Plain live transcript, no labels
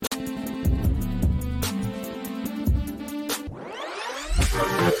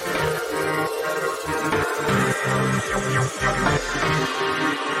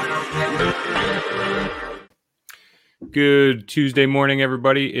Good Tuesday morning,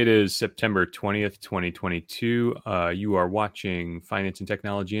 everybody. It is September 20th, 2022. You are watching Finance and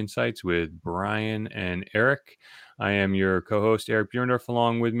Technology Insights with Brian and Eric. I am your co-host, Eric Bjorndorf.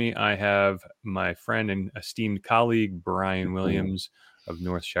 Along with me, I have my friend and esteemed colleague, Brian Williams of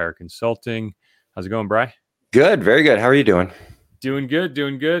Northshire Consulting. How's it going, Brian? Good, very good. How are you doing? Doing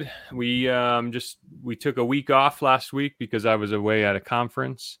good. We took a week off last week because I was away at a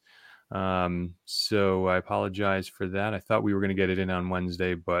conference. So I apologize for that. I thought we were going to get it in on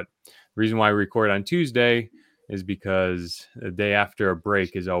Wednesday, but the reason why we record on Tuesday is because the day after a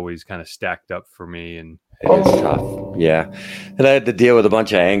break is always kind of stacked up for me. And it is tough. Yeah. And I had to deal with a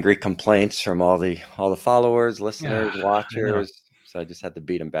bunch of angry complaints from all the followers, listeners, watchers. So I just had to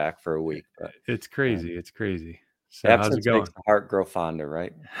beat them back for a week. But, it's crazy. It's crazy. So absence how's it going? makes the heart grow fonder,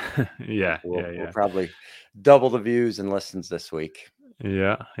 right? Yeah. We'll probably double the views and listens this week.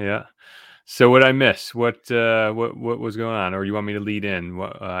 Yeah. So what I miss? What was going on? Or you want me to lead in?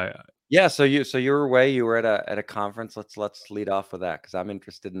 Yeah. So you were away. You were at a conference. Let's lead off with that because I'm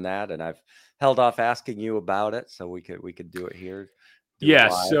interested in that, and I've held off asking you about it, so we could do it here.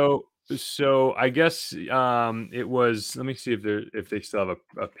 So I guess it was. Let me see if they still have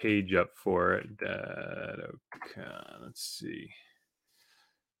a page up for it. Let's see.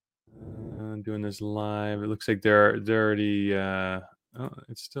 I'm doing this live. It looks like they're already. Oh,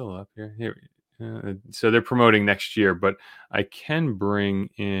 it's still up here. Here. So they're promoting next year, but I can bring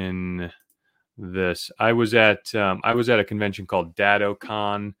in this. I was at a convention called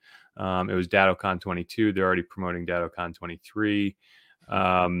DattoCon. It was DattoCon 22. They're already promoting DattoCon 23.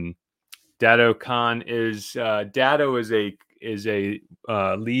 DattoCon Datto is a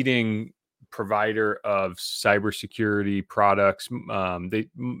leading provider of cybersecurity products. They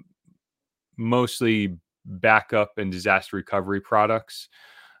mostly backup and disaster recovery products.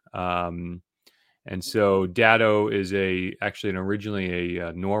 And so Datto is originally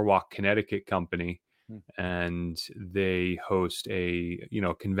a Norwalk, Connecticut company, and they host a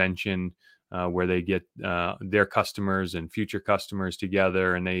convention where they get their customers and future customers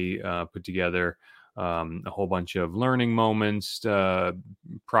together, and they put together a whole bunch of learning moments,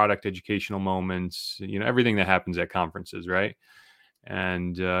 product educational moments, everything that happens at conferences, right?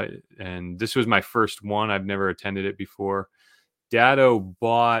 And this was my first one. I've never attended it before. Datto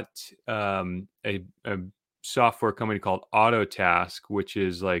bought a software company called Autotask, which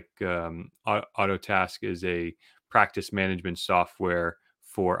is like Autotask is a practice management software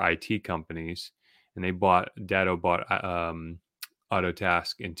for IT companies, and Datto bought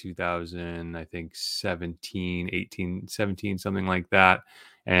Autotask in 2000, I think 17, something like that.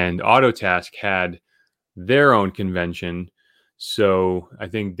 And Autotask had their own convention. So I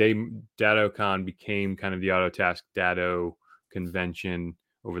think DattoCon became kind of the Autotask Datto convention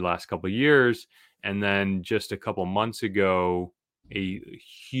over the last couple of years. And then just a couple months ago, a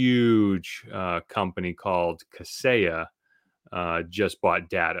huge company called Kaseya just bought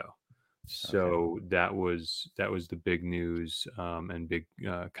Datto. So that was the big news and big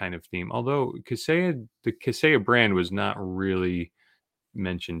kind of theme. Although the Kaseya brand was not really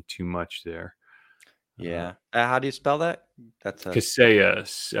mentioned too much there. Yeah. How do you spell that? That's Kaseya.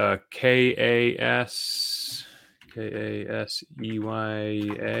 Kaseya.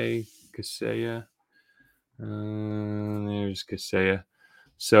 Kaseya. There's Kaseya.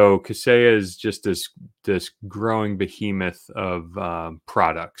 So Kaseya is just this growing behemoth of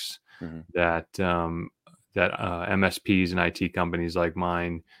products that MSPs and IT companies like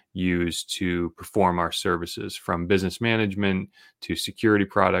mine use to perform our services, from business management to security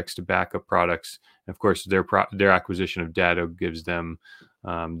products to backup products. And of course, their acquisition of Datto gives them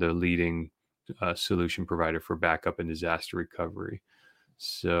the leading solution provider for backup and disaster recovery.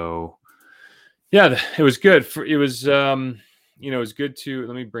 So, yeah, it was good. It was good to,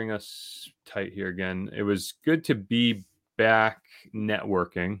 let me bring us tight here again. It was good to be back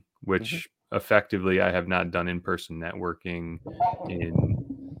networking, which effectively I have not done in-person networking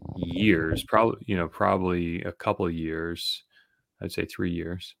in years, probably a couple of years. I'd say 3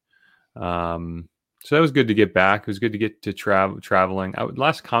 years. So that was good to get back. It was good to get to traveling.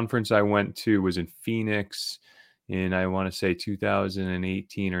 Last conference I went to was in Phoenix in, I want to say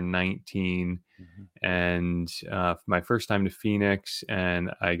 2018 or 19. And my first time to Phoenix,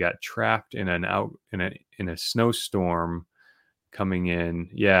 and I got trapped in a snowstorm coming in.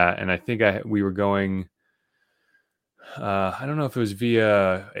 Yeah. And I think we were going, I don't know if it was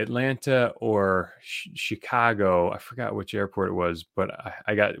via Atlanta or Chicago. I forgot which airport it was, but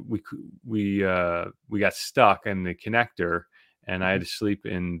we got stuck in the connector, and I had to sleep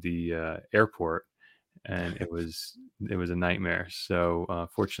in the airport. and it was a nightmare. So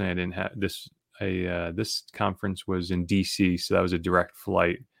fortunately, I didn't have this. This conference was in DC, so that was a direct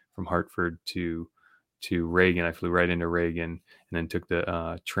flight from Hartford to Reagan. I flew right into Reagan, and then took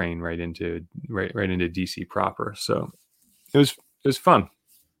the train right into DC proper. So it was fun.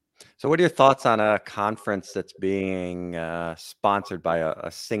 So, what are your thoughts on a conference that's being sponsored by a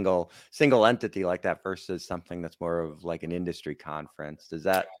single entity like that versus something that's more of like an industry conference? Does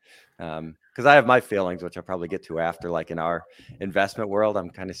that because I have my feelings, which I'll probably get to after, like in our investment world.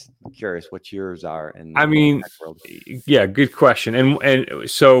 I'm kind of curious what yours are I in the mean, tech world. yeah, good question. And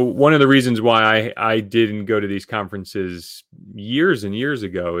so one of the reasons why I didn't go to these conferences years and years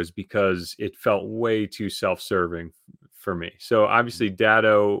ago is because it felt way too self-serving for me. So obviously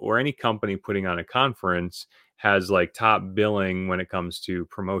Datto or any company putting on a conference has like top billing when it comes to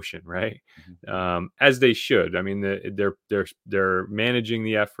promotion, right? Mhm. As they should. I mean, they're managing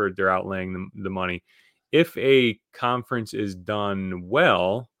the effort, they're outlaying the money. If a conference is done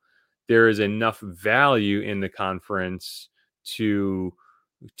well, there is enough value in the conference to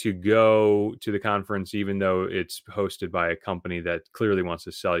go to the conference even though it's hosted by a company that clearly wants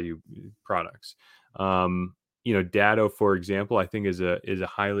to sell you products. Datto, for example, I think is a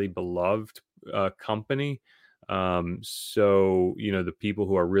highly beloved company. So the people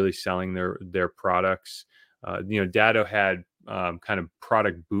who are really selling their products, Datto had kind of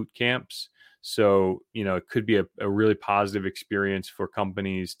product boot camps. So, it could be a really positive experience for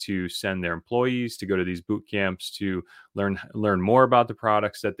companies to send their employees to go to these boot camps to learn more about the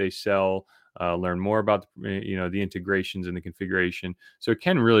products that they sell, learn more about the integrations and the configuration. So it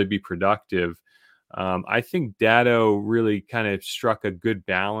can really be productive. I think Datto really kind of struck a good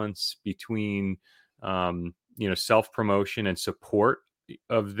balance between self promotion and support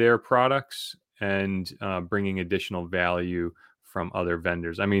of their products and bringing additional value from other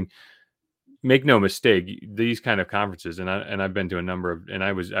vendors. I mean, make no mistake, these kind of conferences, and I've been to a number of, and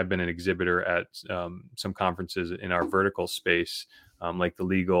I've been an exhibitor at some conferences in our vertical space, like the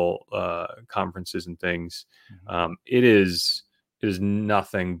legal conferences and things. It is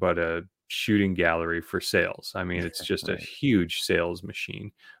nothing but a shooting gallery for sales. I mean, it's just a Right. huge sales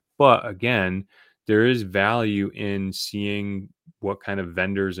machine. But again, there is value in seeing what kind of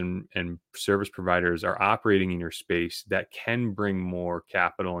vendors and service providers are operating in your space that can bring more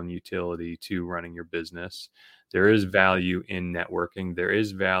capital and utility to running your business. There is value in networking. There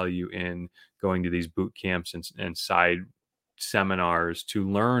is value in going to these boot camps and side seminars to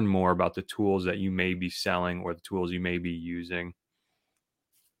learn more about the tools that you may be selling or the tools you may be using.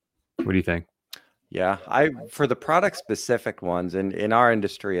 What do you think? Yeah, I for the product specific ones in our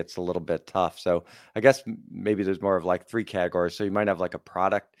industry, it's a little bit tough. So I guess maybe there's more of like three categories. So you might have like a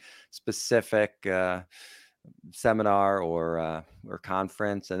product specific seminar or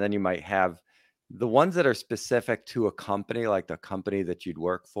conference, and then you might have the ones that are specific to a company, like the company that you'd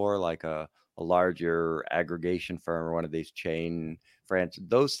work for, like a larger aggregation firm or one of these chain franchise.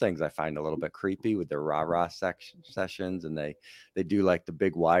 Those things I find a little bit creepy with their rah-rah sessions, and they do like the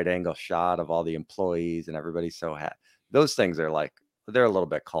big wide angle shot of all the employees and everybody's so happy. Those things are like they're a little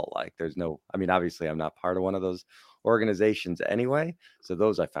bit cult like. There's no, I mean, obviously I'm not part of one of those organizations anyway, so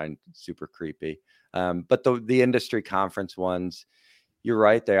those I find super creepy. But the industry conference ones, you're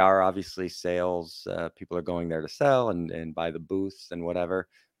right. They are obviously sales. People are going there to sell and buy the booths and whatever.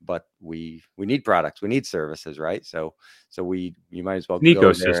 But we need products. We need services, right? So you might as well An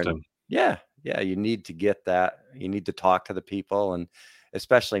go there and ecosystem. yeah. You need to get that. You need to talk to the people, and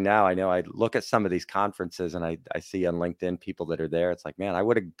especially now, I know I look at some of these conferences and I see on LinkedIn people that are there. It's like, man, I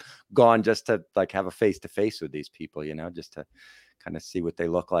would have gone just to like have a face to face with these people, just to kind of see what they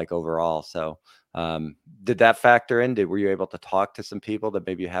look like overall. So, did that factor in? Were you able to talk to some people that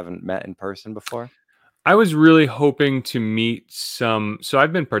maybe you haven't met in person before? I was really hoping to meet some. So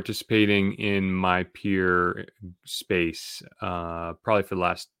I've been participating in my peer space probably for the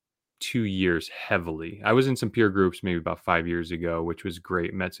last 2 years heavily. I was in some peer groups maybe about 5 years ago, which was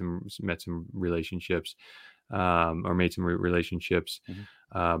great. Met some relationships, or made some relationships.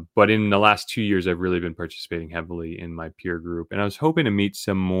 Mhm. But in the last 2 years, I've really been participating heavily in my peer group, and I was hoping to meet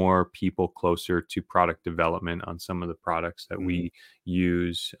some more people closer to product development on some of the products that Mhm. we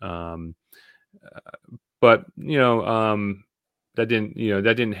use. But that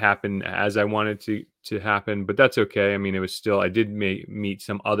didn't happen as I wanted to happen, but that's okay. I mean, it was still, I did meet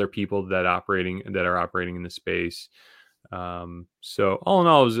some other people that are operating in the space. So all in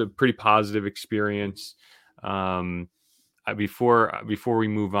all, it was a pretty positive experience. Before we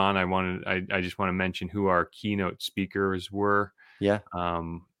move on, I just want to mention who our keynote speakers were. Yeah.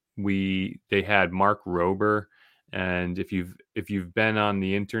 They had Mark Rober And if you've been on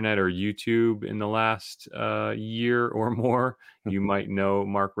the internet or YouTube in the last year or more, you might know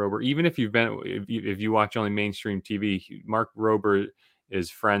Mark Rober. Even if you watch only mainstream TV, Mark Rober is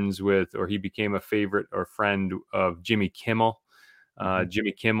friends with, or he became a favorite or friend of Jimmy Kimmel. Mhm.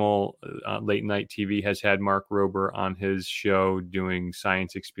 Jimmy Kimmel, late night TV, has had Mark Rober on his show doing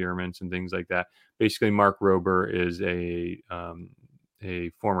science experiments and things like that. Basically, Mark Rober is a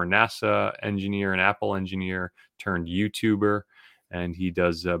former NASA engineer, an Apple engineer turned YouTuber, and he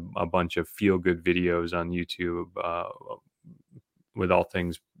does a bunch of feel good videos on YouTube with all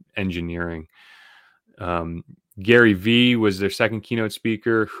things engineering. Gary V was their second keynote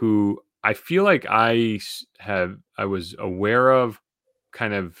speaker, who I feel like I was aware of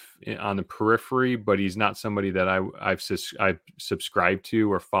kind of on the periphery, but he's not somebody that I've subscribed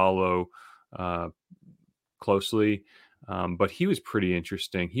to or follow uh, closely. But he was pretty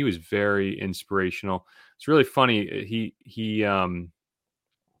interesting. He was very inspirational. It's really funny.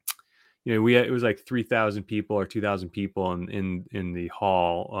 It was like 3,000 people or 2,000 people in the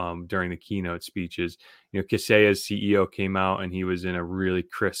hall during the keynote speeches. Kaseya's CEO came out, and he was in a really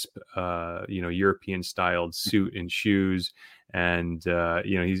crisp, European styled suit and shoes. And,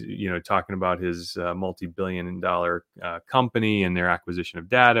 he's, talking about his multi-billion dollar company and their acquisition of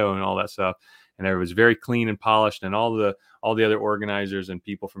Datto and all that stuff. And it was very clean and polished. And all the other organizers and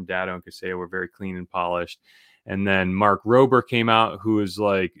people from Datto and Kaseya were very clean and polished. And then Mark Rober came out, who is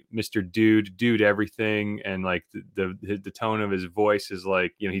like Mr. Dude everything, and like the tone of his voice is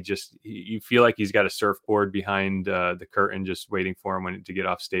like, you feel like he's got a surfboard behind the curtain, just waiting for him to get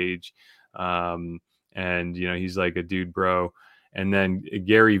off stage, and he's like a dude, bro. And then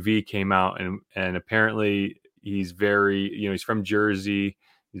Gary V came out, and apparently he's he's from Jersey,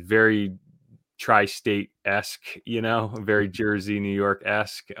 he's very tri-state-esque, very Jersey, New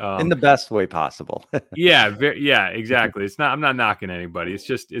York-esque. In the best way possible. Yeah, exactly. I'm not knocking anybody. It's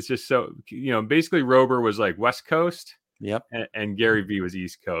just so, basically Rober was like West Coast, Yep. and Gary V was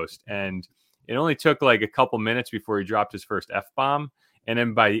East Coast. And it only took like a couple minutes before he dropped his first F-bomb. And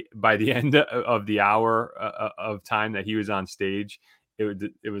then by the end of the hour of time that he was on stage,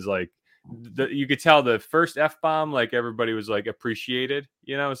 it was like, you could tell the first F-bomb, like everybody was like appreciated,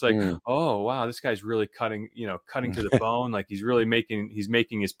 it's like, oh wow, this guy's really cutting to the bone, like he's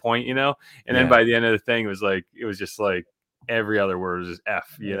making his point, and then by the end of the thing, it was just like every other word was just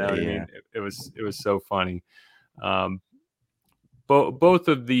F, what I mean? It was so funny. Both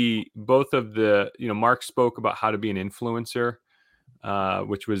of the Mark spoke about how to be an influencer,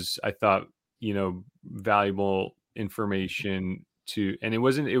 which was, I thought, valuable information and it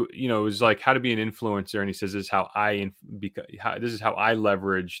was like how to be an influencer. And he says, this is how I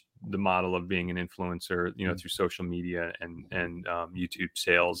leverage the model of being an influencer, through social media and YouTube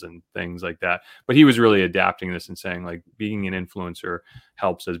sales and things like that. But he was really adapting this and saying, like, being an influencer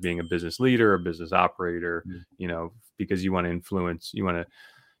helps as being a business leader, a business operator, because you want to influence,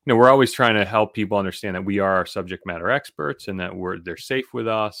 we're always trying to help people understand that we are our subject matter experts and that they're safe with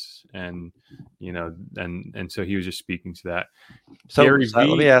us. And, and so he was just speaking to that. So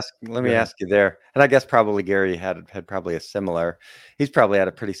let me ask you there. And I guess probably Gary had probably he's probably had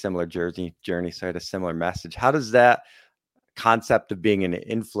a pretty similar journey. So had a similar message. How does that concept of being an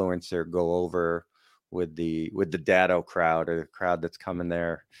influencer go over with the Datto crowd, or the crowd that's coming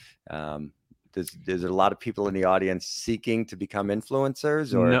there? There's a lot of people in the audience seeking to become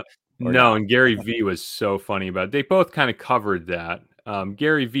influencers, or no. And Gary V was so funny about it. They both kind of covered that.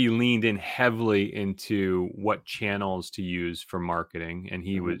 Gary V leaned in heavily into what channels to use for marketing, and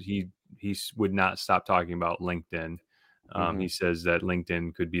he would not stop talking about LinkedIn. He says that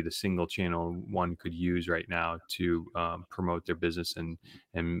LinkedIn could be the single channel one could use right now to promote their business and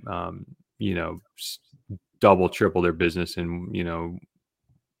double, triple their business in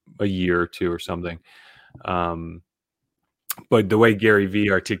a year or two or something. But the way Gary V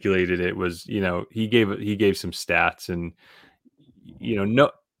articulated it was, he gave some stats, and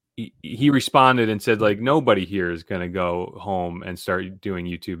he responded and said, like, nobody here is going to go home and start doing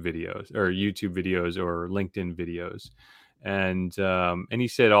YouTube videos or LinkedIn videos. And he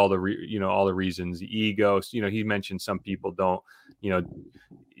said all the reasons, the ego, he mentioned some people don't,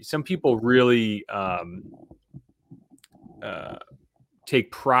 some people really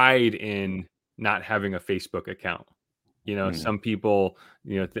take pride in not having a Facebook account. Some people,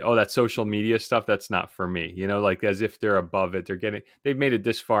 that social media stuff, that's not for me, like as if they're above it. They've made it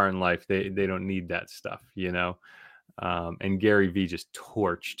this far in life. They don't need that stuff, and Gary V just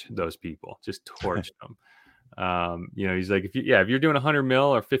torched those people, them. He's like, if you're doing 100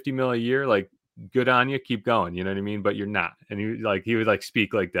 mil or 50 mil a year, like, good on you, keep going. You know what I mean? But you're not. And he would like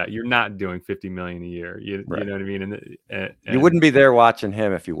speak like that. You're not doing 50 million a year. You Right. know what I mean? You wouldn't be there watching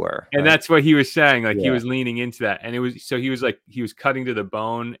him if you were. And right? that's what he was saying. Like he Yeah. was leaning into that. And he was cutting to the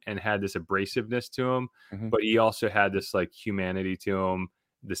bone and had this abrasiveness to him, Mhm. but he also had this like humanity to him,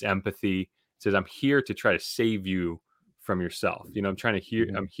 this empathy. He says, I'm here to try to save you from yourself. You know,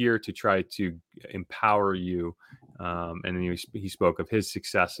 I'm here to try to empower you. And then he spoke of his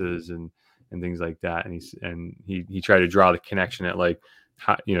successes and things like that. And he tried to draw the connection at like,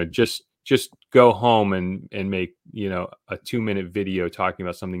 how, you know, just go home and make, you know, a 2-minute video talking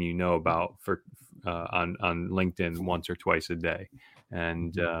about something you know about for on LinkedIn once or twice a day,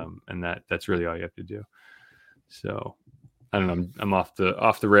 and that's really all you have to do. So I don't know. I'm off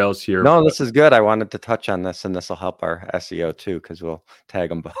the rails here. No, this is good. I wanted to touch on this, and this will help our SEO too, because we'll tag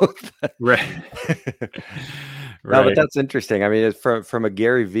them both. Right. No, but that's interesting. I mean, it's from a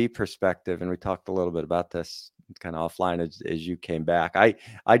Gary V perspective, and we talked a little bit about this kind of offline as you came back.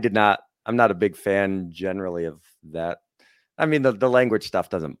 I'm not a big fan generally of that. I mean, the language stuff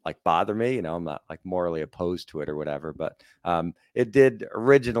doesn't like bother me, you know, I'm not like morally opposed to it or whatever, but it did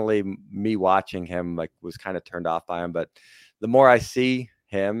originally. Me watching him like was kind of turned off by him, but the more I see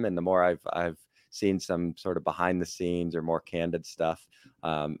him and the more I've seen some sort of behind the scenes or more candid stuff.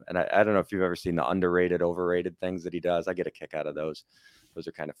 And I don't know if you've ever seen the underrated, overrated things that he does. I get a kick out of those. Those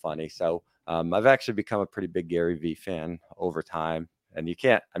are kind of funny. So I've actually become a pretty big Gary V fan over time. And you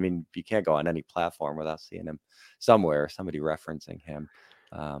can't go on any platform without seeing him somewhere, somebody referencing him.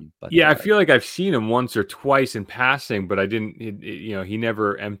 But yeah, I feel like I've seen him once or twice in passing, but I didn't, you know, he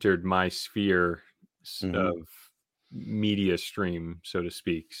never entered my sphere of media stream, so to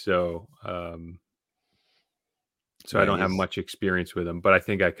speak. So, I don't have much experience with him, but I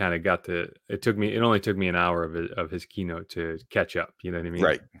think I kind of got it only took me an hour of his keynote to catch up. You know what I mean?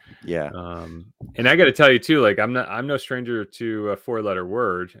 Right. Yeah. And I got to tell you too, like I'm no stranger to a 4-letter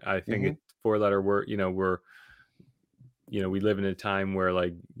word. I think it's 4-letter word, you know, we live in a time where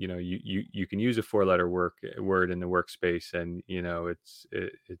like, you know, you can use a 4-letter word in the workspace, and, you know, it's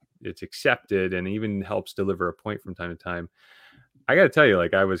accepted and even helps deliver a point from time to time. I got to tell you,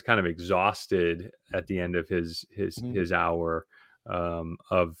 like I was kind of exhausted at the end of his hour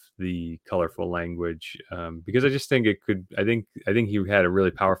of the colorful language, because I just think I think he had a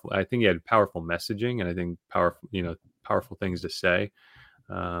really powerful. I think he had powerful messaging, and I think powerful things to say.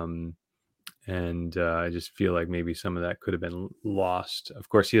 And I just feel like maybe some of that could have been lost. Of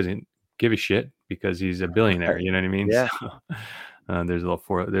course, he doesn't give a shit because he's a billionaire. You know what I mean? Yeah. So, there's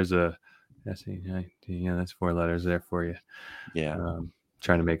a yeah, that's 4 letters there for you. Yeah.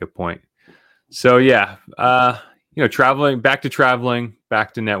 Trying to make a point. So yeah, you know, back to networking.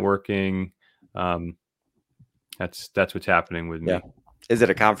 That's what's happening with me. Yeah. Is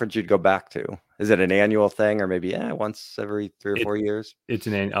it a conference you'd go back to? Is it an annual thing, or maybe once every 3 or 4 years?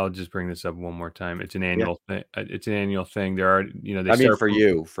 I'll just bring this up one more time. It's an annual thing. It's an annual thing. There are, you know, I mean, for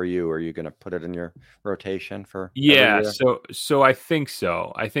you, are you going to put it in your rotation for? Yeah. Every year? So I think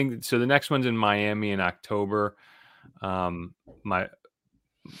so. The next one's in Miami in October. My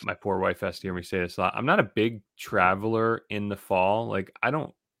poor wife has to hear me say this a lot. I'm not a big traveler in the fall. Like I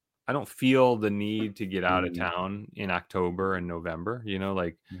don't feel the need to get out of town in October and November, you know,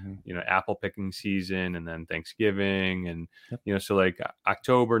 like, you know, apple picking season and then Thanksgiving. And, you know, so like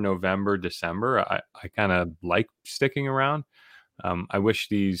October, November, December, I kind of like sticking around. I wish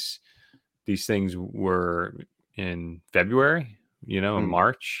these things were in February, you know, in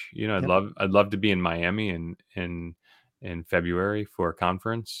March. You know, I'd love to be in Miami in February for a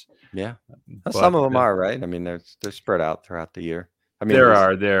conference. Yeah. Some of them are, right? I mean, they're spread out throughout the year. I mean, there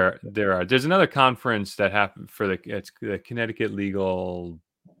are. There's another conference that happened for it's the Connecticut Legal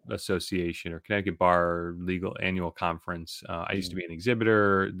Association or Connecticut Bar Legal Annual Conference. I used to be an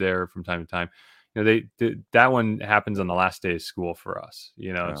exhibitor there from time to time. You know, that one happens on the last day of school for us.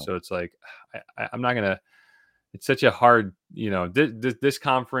 You know, so it's like I'm not gonna. It's such a hard, you know, this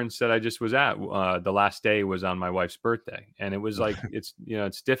conference that I just was at, the last day was on my wife's birthday. And it was like, it's, you know,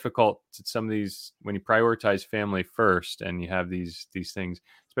 it's difficult to some of these, when you prioritize family first and you have these things,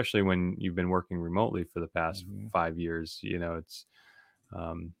 especially when you've been working remotely for the past 5 years, you know, it's,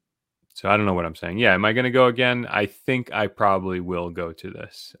 so I don't know what I'm saying. Yeah. Am I going to go again? I think I probably will go to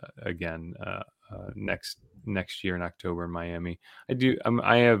this again, next year in October in Miami.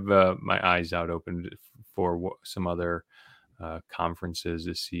 I have my eyes out open for some other conferences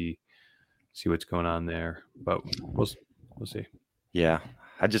to see what's going on there, but we'll see. Yeah,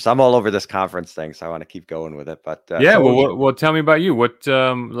 I'm all over this conference thing, so I want to keep going with it. But yeah, well, tell me about you. What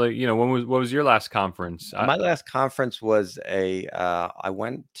like, you know, what was your last conference? My last conference was I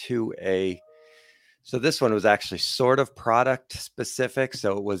went to a So this one was actually sort of product specific.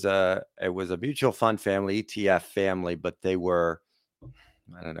 So it was a mutual fund family, ETF family, but they were,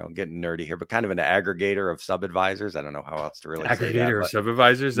 I don't know, getting nerdy here, but kind of an aggregator of sub advisors. I don't know how else to really say that, Aggregator or but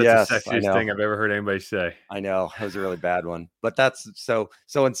sub-advisors? That's the yes, I sexiest know. thing I've ever heard anybody say. I know it was a really bad one, but that's so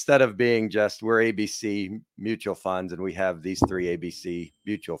instead of being just we're ABC mutual funds and we have these three ABC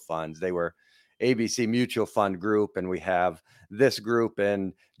mutual funds, they were ABC Mutual Fund Group, and we have this group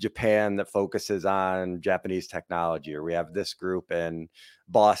in Japan that focuses on Japanese technology, or we have this group in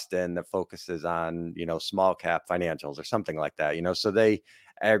Boston that focuses on, small cap financials or something like that, so they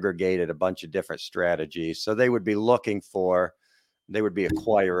aggregated a bunch of different strategies. So they would be acquirers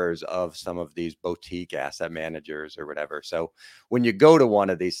of some of these boutique asset managers or whatever. So when you go to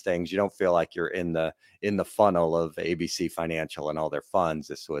one of these things, you don't feel like you're in the funnel of ABC Financial and all their funds.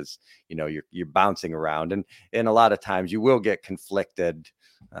 This was, you're bouncing around, and a lot of times you will get conflicted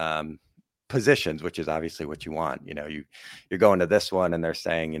positions, which is obviously what you want. You're going to this one and they're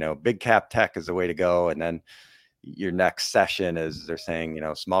saying, big cap tech is the way to go, and then your next session is they're saying,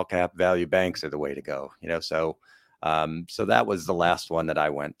 small cap value banks are the way to go. So that was the last one that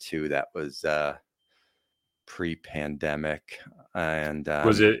I went to. That was pre-pandemic, and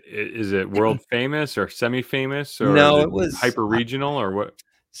Is it world famous or semi-famous, or is no, it it was. hyper regional, or what?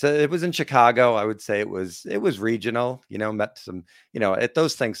 So it was in Chicago. I would say it was regional. Met some. At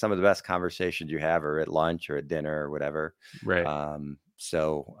those things, some of the best conversations you have are at lunch or at dinner or whatever. Right.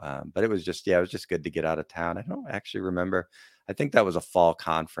 But it was just it was just good to get out of town. I don't actually remember. I think that was a fall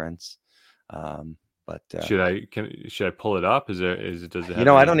conference. But should I pull it up? Does it have I any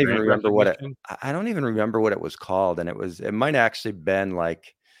don't even brand remember recognition? I don't even remember what it was called, and it might actually been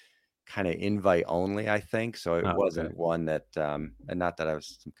like kind of invite only, I think. So it Oh, wasn't okay. one that, and not that I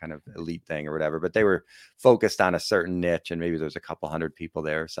was some kind of elite thing or whatever, but they were focused on a certain niche, and maybe there's a couple hundred people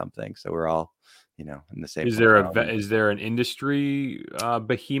there or something. So we're all, in the same. Is there an industry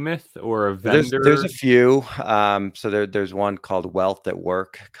behemoth or a There's vendor? a few. So there's one called Wealth at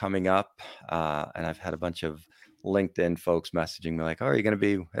Work coming up, and I've had a bunch of LinkedIn folks messaging me like, "Oh, are you going to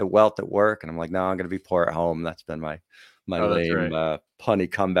be at Wealth at Work?" And I'm like, "No, I'm going to be poor at home." That's been my Oh, that's lame right. punny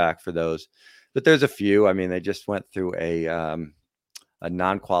comeback for those. But there's a few. I mean, they just went through a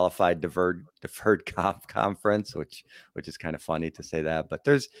non-qualified deferred comp conference, which is kind of funny to say that. But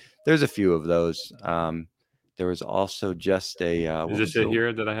there's a few of those. There was also just a Is what this was it the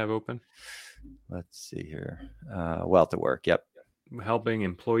here that I have open? let's see here. Wealth at Work. Yep. Helping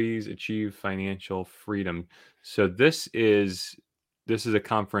employees achieve financial freedom. So this is a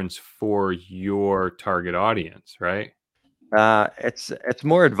conference for your target audience, right? It's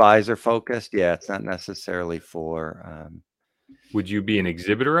more advisor focused. Yeah, it's not necessarily for. Would you be an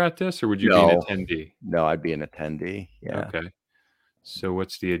exhibitor at this, or would you be an No, attendee? no, I'd be an attendee. Yeah. Okay. So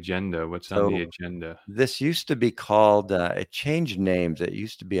what's the agenda? What's on the So agenda? this used to be called. It changed names. It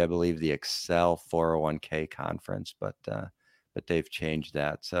used to be, I believe, the Excel 401k conference, but they've changed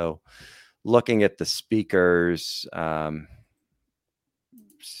that. So looking at the speakers.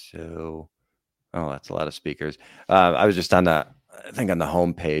 So Oh, that's a lot of speakers. I was just on the, I think on the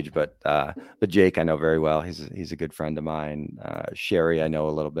homepage, but Jake I know very well. He's a good friend of mine. Sherry I know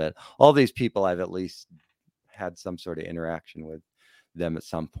a little bit. All these people I've at least had some sort of interaction with them at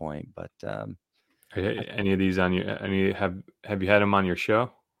some point. But Any of these on your have you had them on your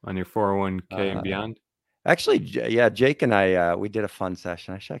show, on your 401k and uh, beyond? actually, yeah, Jake and I we did a fun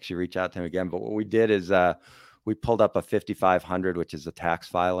session. I should actually reach out to him again. But what we did is we pulled up a 5500, which is a tax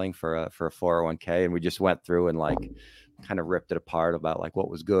filing for a 401k, and we just went through and like kind of ripped it apart about like what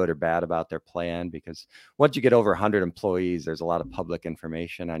was good or bad about their plan. Because once you get over 100 employees, there's a lot of public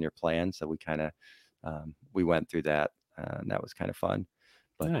information on your plan. So we kind of we went through that, and that was kind of fun.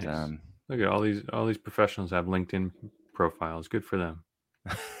 But Nice. Look at all these professionals have LinkedIn profiles. Good for them.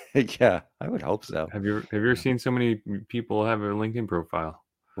 yeah, I would hope so. Have you ever seen so many people have a LinkedIn profile?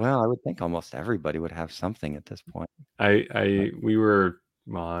 Well, I would think almost everybody would have something at this point. We were,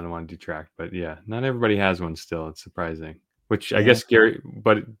 well, I don't want to detract, but yeah, not everybody has one still. It's surprising. Which I Yeah, guess Gary,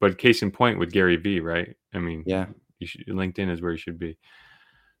 but case in point with Gary V, right? I mean, yeah. LinkedIn is where you should be.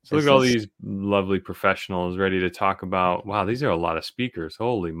 So look Is at all this? these lovely professionals ready to talk about. Wow, these are a lot of speakers.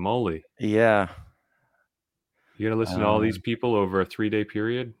 Holy moly! Yeah. You got to listen to all these people over a 3-day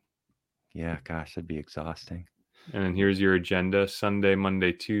period. Yeah, gosh, that'd be exhausting. And then here's your agenda: Sunday,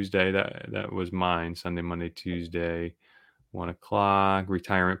 Monday, Tuesday. That was mine. Sunday, Monday, Tuesday, 1 o'clock.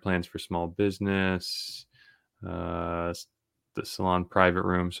 Retirement plans for small business. The salon private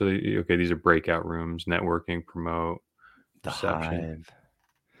room. So these are breakout rooms. Networking, promote, The reception. Hive.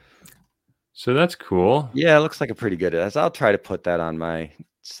 So that's cool. Yeah, it looks like a pretty good. I'll try to put that on my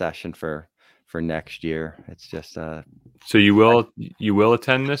session for for next year. It's just So you will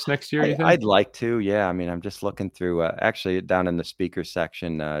attend this next year, you think? I'd like to, yeah. I mean, I'm just looking through. Actually, down in the speaker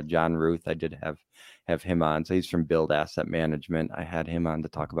section, John Ruth, I did have him on. So he's from Build Asset Management. I had him on to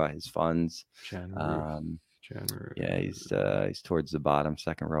talk about his funds. John Ruth. John Ruth. Yeah, he's towards the bottom,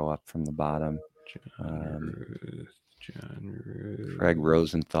 second row up from the bottom. John Ruth. Craig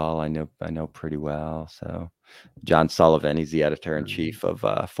Rosenthal, I know pretty well. So John Sullivan, he's the editor-in-chief of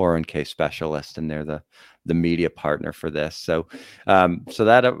 401k Specialist, and they're the media partner for this. So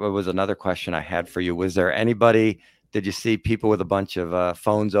that was another question I had for you. Was there anybody, did you see people with a bunch of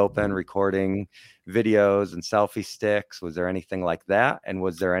phones open, recording videos and selfie sticks? Was there anything like that? And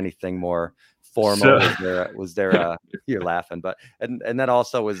was there anything more formal? Was there you're laughing, but and then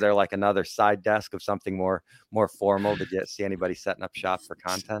also, was there like another side desk of something more formal? Did you see anybody setting up shop for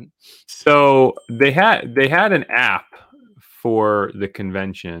content? So they had an app for the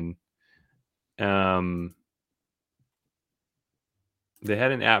convention. They had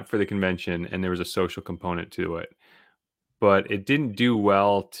an app for the convention, and there was a social component to it, but it didn't do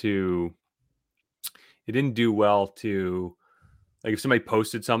well to like if somebody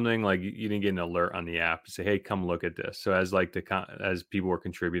posted something, like you didn't get an alert on the app to say, hey, come look at this. So as people were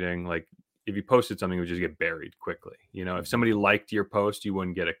contributing, like if you posted something, it would just get buried quickly. If somebody liked your post, you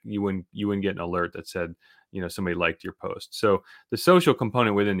wouldn't get an alert that said, somebody liked your post. So the social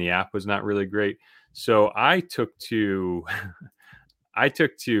component within the app was not really great. So I took to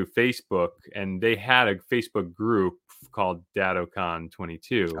Facebook, and they had a Facebook group called DattoCon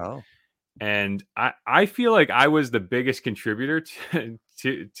 22. Oh. And I feel like I was the biggest contributor to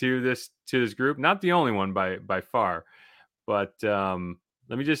this group. Not the only one by far, but let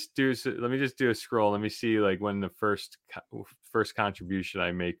me just do a scroll. Let me see like when the first contribution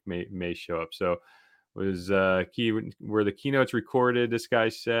I make may show up. So it was where the keynotes recorded. This guy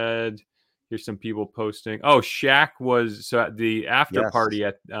said, here's some people posting. Oh, Shaq was, so at the after party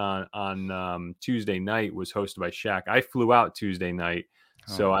on Tuesday night was hosted by Shaq. I flew out Tuesday night.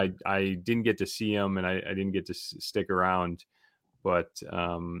 So I didn't get to see him, and I didn't get to stick around, but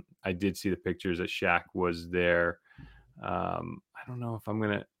I did see the pictures that Shaq was there. I don't know if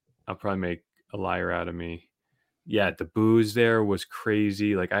I'll probably make a liar out of me. Yeah, the booze there was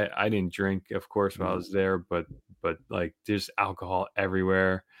crazy. Like I didn't drink, of course, while I was there, but like there's alcohol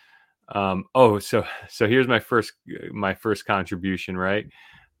everywhere. So here's my first contribution, right?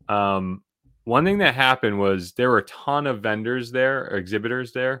 One thing that happened was there were a ton of vendors there, or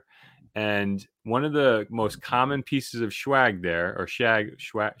exhibitors there, and one of the most common pieces of swag there, or swag,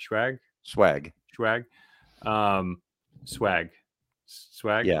 Yes, WAG,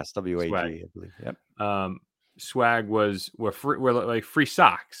 I believe. Yep. Swag were like free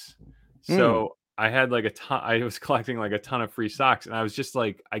socks. So I had like I was collecting like a ton of free socks, and I was just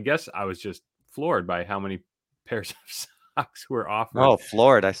like, I guess I was just floored by how many pairs of socks were offered. Oh,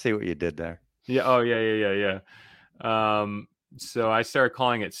 floored! I see what you did there. Yeah. Oh, yeah. So I started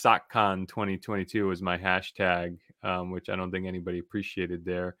calling it SockCon 2022 was my hashtag, which I don't think anybody appreciated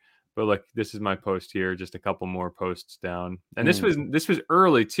there. But look, this is my post here. Just a couple more posts down, and this was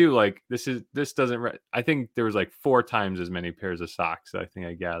early too. Like this doesn't. I think there was like 4 times as many pairs of socks that I think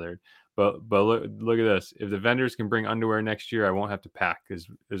I gathered. But look at this. If the vendors can bring underwear next year, I won't have to pack. Is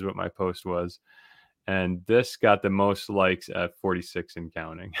what my post was, and this got the most likes at 46 and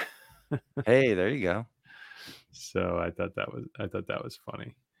counting. Hey, there you go. So I thought that was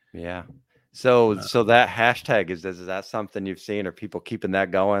funny. Yeah. So that hashtag is that something you've seen, or people keeping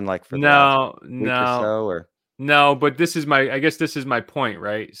that going like for the last week or so, or no? But I guess this is my point,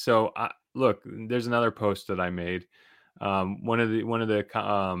 right? So look, there's another post that I made. One of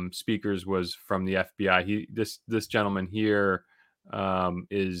the speakers was from the FBI. This gentleman here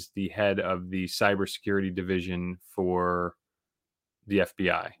is the head of the cybersecurity division for the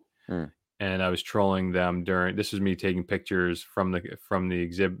FBI. And I was trolling them this was me taking pictures from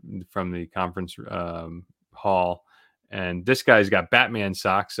the conference hall, and this guy's got Batman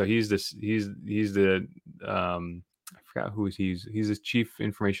socks. So he's the I forgot who he's the chief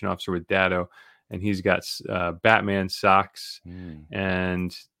information officer with Datto, and he's got Batman socks,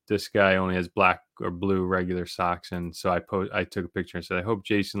 and this guy only has black or blue regular socks. And so I took a picture and said, I hope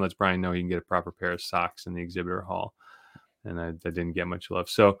Jason lets Brian know he can get a proper pair of socks in the exhibitor hall. And I didn't get much love.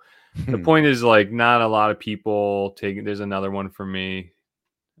 So the point is, like, not a lot of people there's another one for me,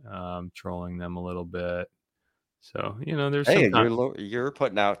 trolling them a little bit. So, there's you're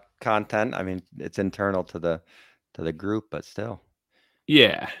putting out content. I mean, it's internal to the group, but still.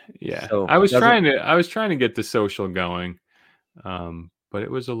 Yeah. So I was trying to get the social going. But it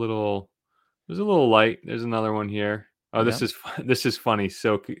was a little light. There's another one here. Oh, Yeah. this is funny.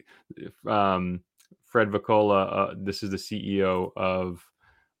 So, Fred Vicola, this is the CEO of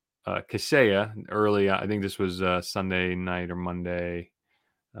Kaseya. Early, I think this was Sunday night or Monday.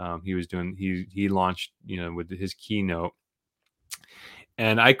 He launched, with his keynote,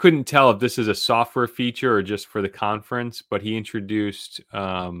 and I couldn't tell if this is a software feature or just for the conference, but he introduced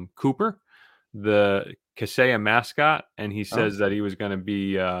Cooper, the Kaseya mascot, and he Oh, says that he was going to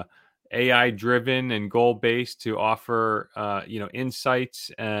be AI driven and goal based to offer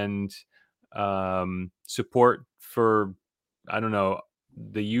insights and support for, I don't know,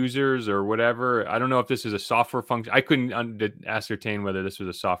 the users or whatever. I don't know if this is a software function. I couldn't ascertain whether this was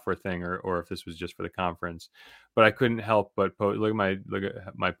a software thing or if this was just for the conference, but I couldn't help but look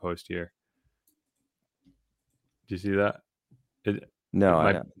at my post here. Do you see that? no, I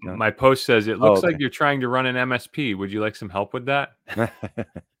My don't. No. my post says it Oh, looks like okay. you're trying to run an MSP. Would you like some help with that?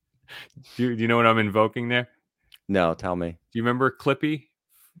 Do you know what I'm invoking there? No, tell me. Do you remember Clippy?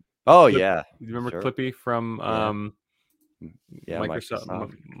 Oh, Clip, yeah. you remember Sure. Clippy from Yeah. Yeah, Microsoft?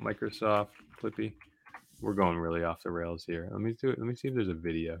 Microsoft. Microsoft Clippy. We're going really off the rails here. Let me do it. Let me see if there's a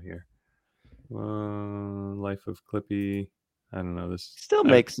video here. Life of Clippy. I don't know this. Still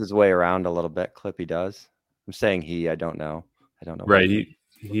makes his way around a little bit. Clippy does. I'm saying he. I don't know. I don't know what Right. he.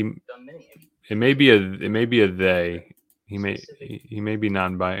 He. It may be a they. He may be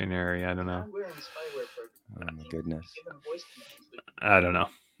non-binary. I don't know. Oh my goodness. I don't know.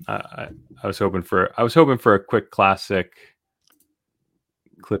 I was hoping for a quick classic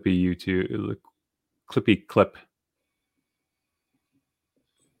Clippy YouTube Clippy clip.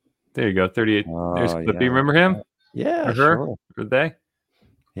 There you go. 38. There's Oh, Clippy. yeah. Remember him Yeah, or her sure. or they?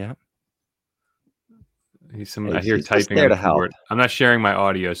 Yeah. I hear He's just typing there on a to help. keyboard. I'm not sharing my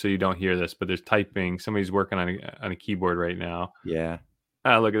audio, so you don't hear this, but there's typing. Somebody's working on a keyboard right now. Yeah.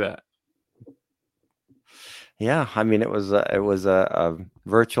 Ah, look at that. Yeah. I mean, it was a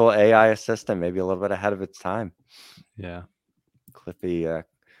virtual AI assistant, maybe a little bit ahead of its time. Yeah. Clippy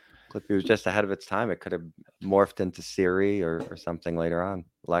was just ahead of its time. It could have morphed into Siri or something later on.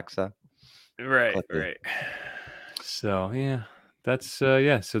 Alexa. Right. Clippy. Right. So yeah, that's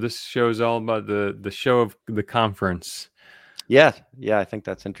yeah. So this show is all about the show of the conference. Yeah, yeah, I think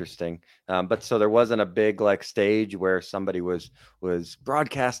that's interesting. But so there wasn't a big like stage where somebody was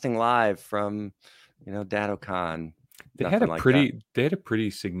broadcasting live from, DattoCon. Nothing like that. They had a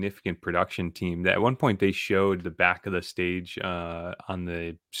pretty significant production team. That at one point they showed the back of the stage on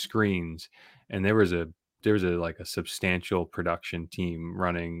the screens, and there was a like a substantial production team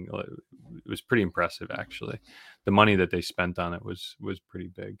running. It was pretty impressive, actually. The money that they spent on it was pretty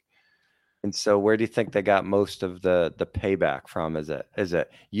big. And so where do you think they got most of the payback from? Is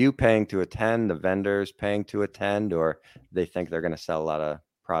it you paying to attend, the vendors paying to attend, or they think they're going to sell a lot of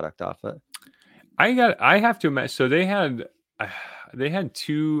product off it? I have to imagine. So they had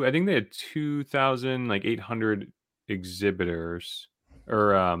two. I think they had 2,800 exhibitors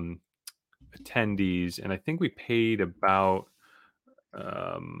or attendees, and I think we paid about.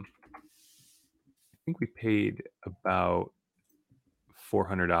 I think we paid about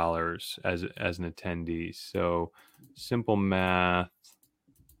 $400 as an attendee. So simple math.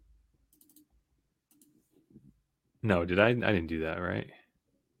 No, did I didn't do that right.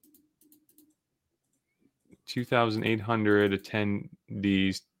 2,800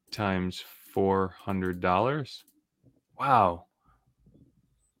 attendees times $400. Wow.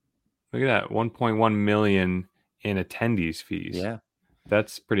 Look at that. 1.1 million in attendees fees. Yeah,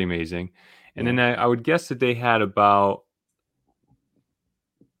 That's pretty amazing. And yeah. then I would guess that they had about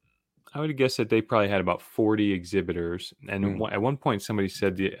I would guess that they probably had about 40 exhibitors. And Mm, at one point somebody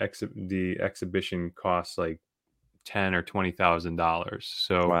said the exhibition costs like $10,000 or $20,000.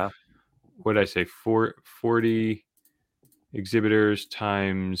 So wow. what did I say? 40 exhibitors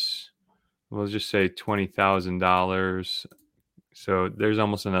times, well, let's just say $20,000. So there's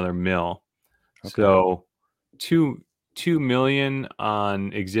almost another mil. Okay. So two million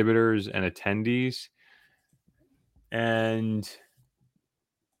on exhibitors and attendees. And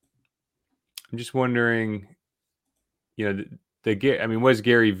I'm just wondering, they get. I mean, what does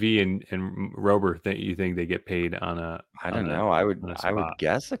Gary V and Rober think? You think they get paid on a I on don't a know. I would on a I would spot?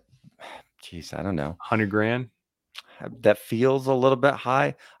 guess geez, I don't know. 100 grand? That feels a little bit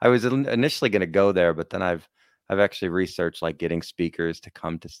high. I was initially going to go there, but then I've actually researched like getting speakers to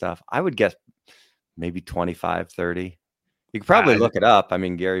come to stuff. I would guess maybe 25, 30. You could probably I, look it up. I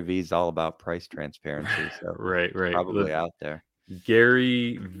mean, Gary Vee's all about price transparency, so right, it's right. probably out there.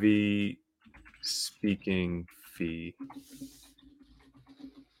 Gary V speaking fee.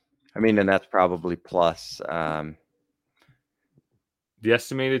 I mean, and that's probably plus The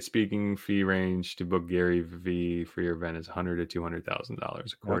estimated speaking fee range to book Gary V for your event is $100,000 to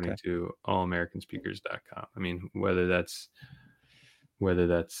 $200,000, according Okay. to allamericans.com. I mean, whether that's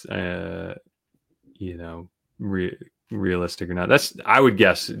you know realistic or not, that's, I would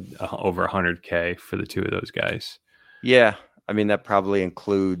guess, over 100K for the two of those guys. Yeah, I mean that probably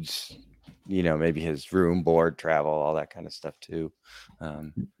includes, maybe his room, board, travel, all that kind of stuff too. I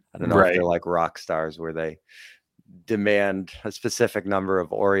don't know if they're Right, like rock stars where they demand a specific number of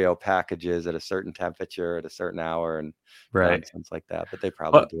Oreo packages at a certain temperature at a certain hour and right. nonsense like that, but they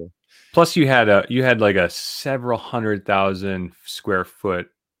probably But do. plus, you had like a several 100,000 square foot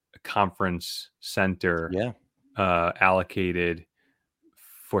conference center Yeah, allocated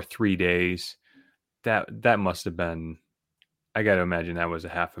for 3 days. That must have been. I got to imagine that was a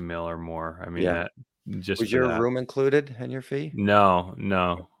half a mil or more. I mean, yeah. that just Was for your that. room included in your fee? No,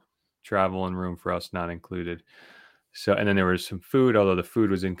 no, travel and room for us not included. So, and then there was some food, although the food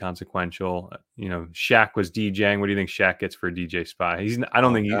was inconsequential. Shaq was DJing. What do you think Shaq gets for a DJ spot? Oh I gosh,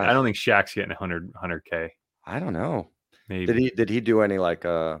 don't think Shaq's getting 100K. I don't know. Did Maybe. he do any like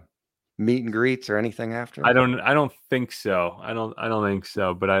meet and greets or anything after? I don't think so. I don't think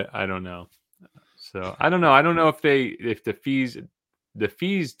so, but I don't know. So I don't know. I don't know if the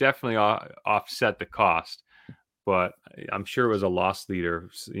fees definitely offset the cost, but I'm sure it was a loss leader,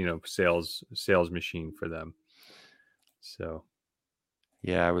 sales machine for them. So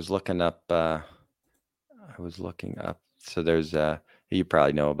Yeah, I was looking up. So there's you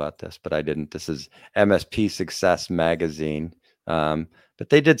probably know about this, but I didn't. This is MSP Success Magazine. But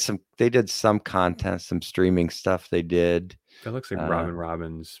they did some content, some streaming stuff. They did. that looks like Uh, Robin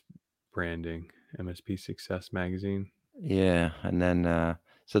Robbins branding, MSP Success Magazine. yeah, and then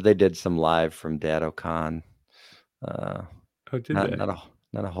so they did some live from DattoCon. Uh, Oh, did not they? not a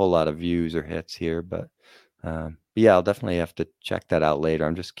not a whole lot of views or hits here, but yeah, I'll definitely have to check that out later.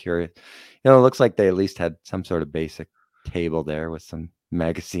 I'm just curious. It looks like they at least had some sort of basic table there with some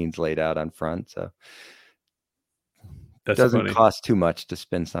magazines laid out on front. So That's doesn't funny. cost too much to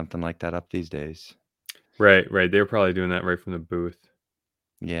spin something like that up these days. Right, right. They were probably doing that right from the booth.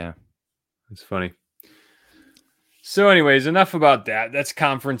 Yeah. It's funny. So, anyways, enough about that. That's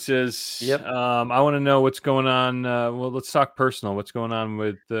conferences. Yep. I want to know what's going on. Well, let's talk personal. What's going on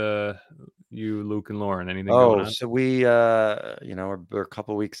with you, Luke, and Lauren? Anything going Oh, on? so we we're a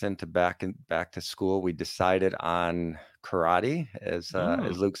couple weeks into back to school. We decided on karate as Oh,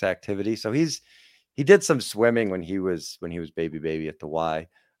 Luke's activity. So he did some swimming when he was baby at the Y.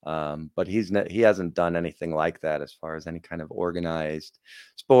 But he hasn't done anything like that as far as any kind of organized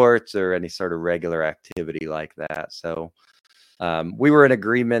sports or any sort of regular activity like that. So we were in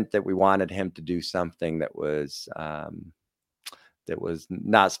agreement that we wanted him to do something that was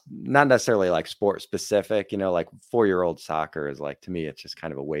not necessarily like sport specific. Like 4-year-old soccer is like, to me, it's just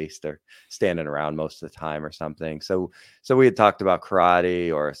kind of a waste. They're standing around most of the time or something. So we had talked about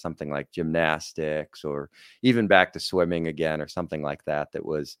karate or something like gymnastics or even back to swimming again or something like that. That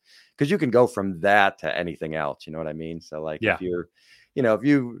was because you can go from that to anything else. You know what I mean? So like yeah, if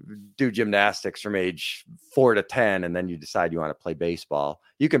you do gymnastics from age 4 to 10 and then you decide you want to play baseball,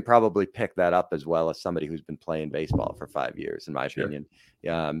 you can probably pick that up as well as somebody who's been playing baseball for 5 years, in my sure.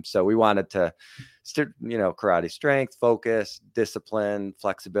 opinion. So we wanted to, karate strength, focus, discipline,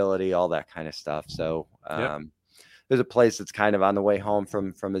 flexibility, all that kind of stuff. So Yep. there's a place that's kind of on the way home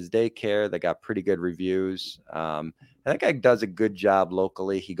from his daycare that got pretty good reviews. That guy does a good job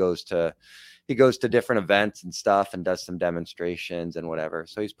locally. He goes to different events and stuff and does some demonstrations and whatever.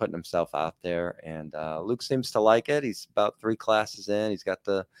 So he's putting himself out there, and Luke seems to like it. He's about 3 classes in. He's got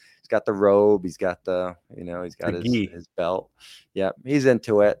the robe. He's got he's got The gi. his belt. Yeah, he's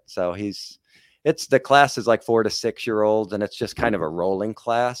into it. So it's the class is like 4 to 6 year olds, and it's just kind of a rolling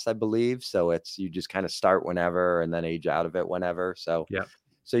class, I believe. So you just kind of start whenever and then age out of it whenever. So Yep.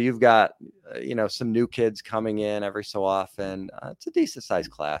 you've got some new kids coming in every so often. It's a decent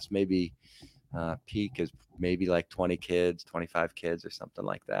sized class. Maybe peak is maybe like 20 kids, 25 kids or something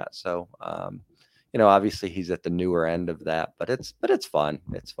like that. So obviously he's at the newer end of that, but it's fun.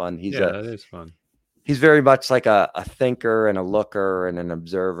 It's fun. Yeah, that is fun. He's very much like a thinker and a looker and an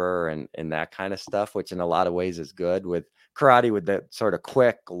observer and that kind of stuff, which in a lot of ways is good. With karate, with that sort of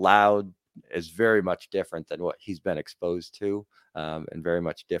quick, loud, is very much different than what he's been exposed to, and very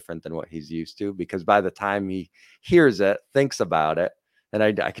much different than what he's used to, because by the time he hears it, thinks about it, and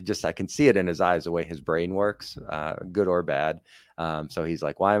I can see it in his eyes, the way his brain works, good or bad. So he's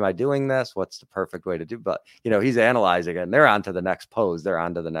like, why am I doing this? What's the perfect way to do? But he's analyzing it, and they're on to the next pose. They're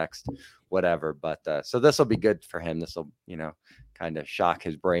on to the next whatever. But so this will be good for him. This will, kind of shock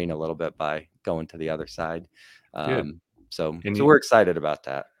his brain a little bit by going to the other side. Good. So And so you we're excited about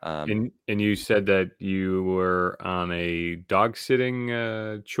that. and you said that you were on a dog sitting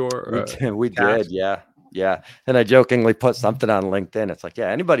chore We did, task. yeah, yeah. And I jokingly put something on LinkedIn. It's like, yeah,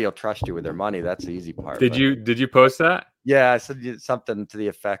 anybody will trust you with their money. That's the easy part. Did But you post that? yeah, I said something to the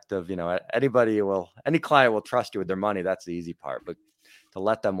effect of, any client will trust you with their money. That's the easy part. But to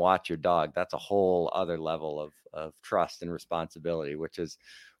let them watch your dog, that's a whole other level of trust and responsibility, which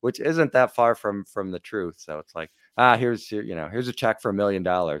isn't that far from the truth. So it's like, here's a check for $1 million,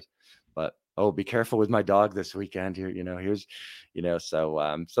 but oh, be careful with my dog this weekend. So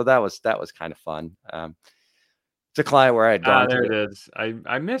that was kind of fun. It's a client where I had Ah, gone there to it is.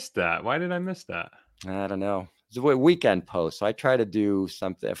 I missed that. Why did I miss that? I don't know. It's a weekend post. So I try to do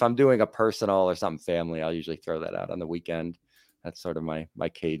something. If I'm doing a personal or something family, I'll usually throw that out on the weekend. That's sort of my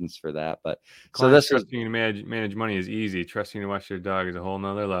cadence for that. But so Clients this was trusting you to manage money is easy. Trusting you to watch their dog is a whole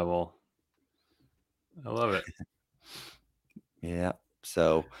nother level. I love it. Yeah.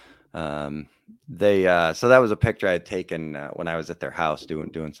 So so that was a picture I had taken when I was at their house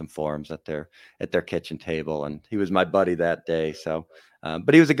doing some forms at their kitchen table, and he was my buddy that day. So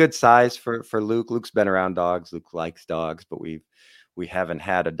but he was a good size for Luke. Luke's been around dogs. Luke likes dogs, but we haven't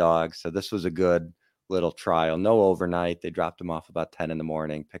had a dog. So this was a good little trial. No overnight. They dropped him off about 10 in the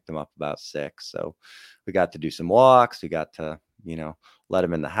morning, picked him up about 6. So we got to do some walks. We got to, let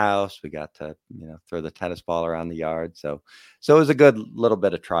him in the house. We got to, throw the tennis ball around the yard. So it was a good little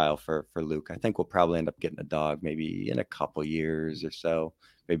bit of trial for Luke. I think we'll probably end up getting a dog maybe in a couple years or so.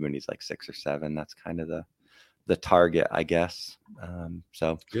 Maybe when he's like 6 or 7. That's kind of the target, I guess.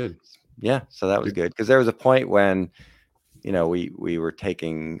 So Good. yeah, so that was Good. good because there was a point when we were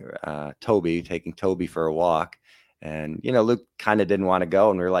taking Toby for a walk, and Luke kind of didn't want to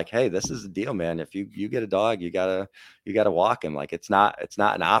go, and we were like, hey, this is the deal, man. If you get a dog, you gotta walk him. Like it's not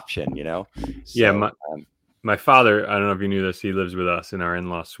an option. Yeah, So my father, I don't know if you knew this, he lives with us in our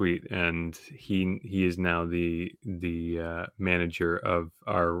in-law suite, and he is now the manager of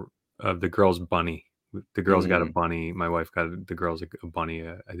the girls' bunny. The girls got a mm, bunny. My wife got the girls a bunny,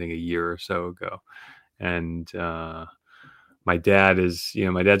 I think a year or so ago. And my dad's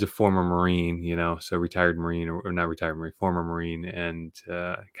a former Marine, so retired Marine or not retired Marine, former Marine, and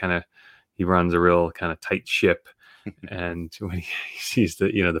kind of he runs a real kind of tight ship. And when he sees the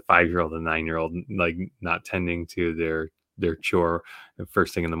 5-year-old and 9-year-old like not tending to their chore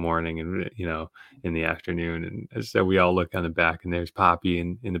first thing in the morning and in the afternoon, and so we all look on the back, and there's Poppy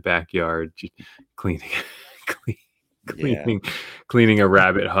in the backyard just cleaning clean, yeah. cleaning a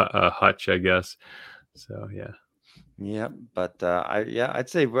rabbit hutch, I guess. So yeah. Yeah, but I'd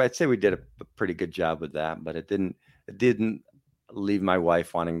say we did a pretty good job with that, but it didn't leave my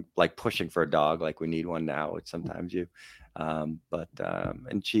wife wanting, like, pushing for a dog like we need one now, which sometimes but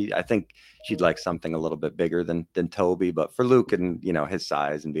and I think she'd like something a little bit bigger than Toby, but for Luke and his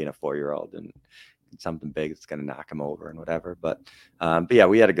size and being a 4-year-old and something big that's gonna knock him over and whatever. But yeah,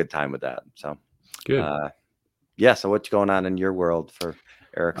 we had a good time with that. So Good. uh yeah, so what's going on in your world for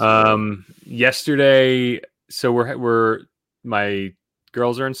Eric's world? Yesterday, so we're my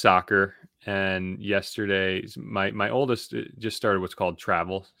girls are in soccer, and yesterday my oldest just started what's called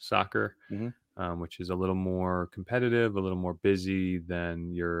travel soccer, Hmm. which is a little more competitive, a little more busy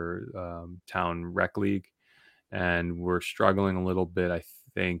than your town rec league, and we're struggling a little bit, I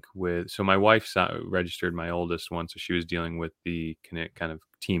think, with. So my wife registered my oldest one, so she was dealing with the kind of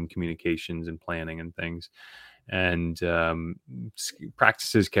team communications and planning and things, and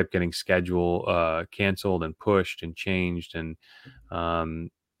practices kept getting canceled and pushed and changed, and um,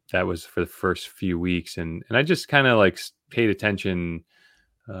 that was for the first few weeks, and I just kind of like paid attention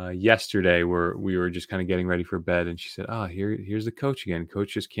yesterday, where we were just kind of getting ready for bed, and she said, here's the coach again.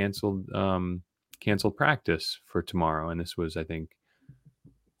 Coach just canceled practice for tomorrow, and this was, I think,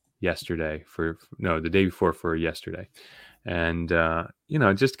 yesterday for no the day before for yesterday. And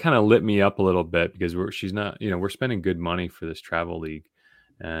it just kind of lit me up a little bit, because she's not, we're spending good money for this travel league,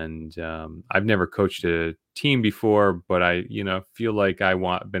 and I've never coached a team before, but I feel like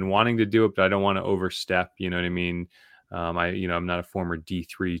been wanting to do it, but I don't want to overstep, you know what I mean. I'm not a former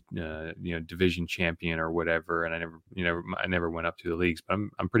D3 division champion or whatever, and I never went up to the leagues, but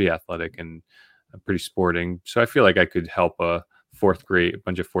I'm pretty athletic and pretty sporting, so I feel like I could help a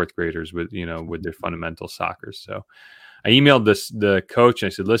bunch of fourth graders with their fundamental soccer. So I emailed the coach, and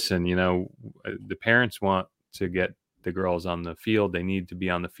I said, listen, the parents want to get the girls on the field. They need to be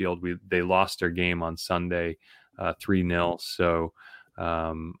on the field. They lost their game on Sunday, 3-0. So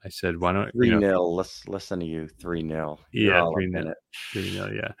I said, why don't 3-0. Let's listen to you. 3-0. You're yeah, all up 3-0, in it.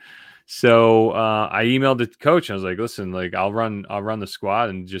 3-0, yeah. So I emailed the coach. And I was like, "Listen, like I'll run the squad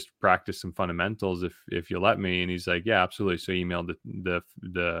and just practice some fundamentals if you let me." And he's like, "Yeah, absolutely." So he emailed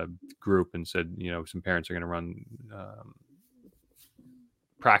the group and said, some parents are going to run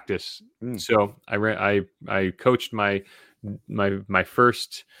practice. Mm. So I coached my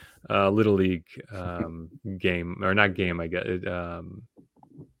first little league game, or not game, I get it,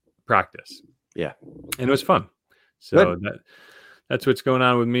 practice, Yeah. and it was fun. Good. So that's what's going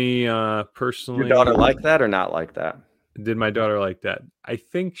on with me Your daughter personally. like that or not like that? Did my daughter like that? I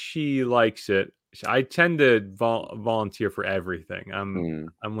think she likes it. I tend to volunteer for everything. Mm,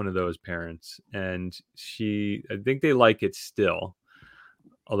 I'm one of those parents, and I think they like it still.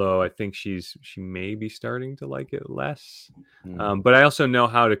 Although I think she may be starting to like it less. mm. But I also know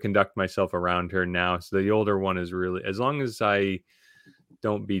how to conduct myself around her now. So the older one is really, as long as I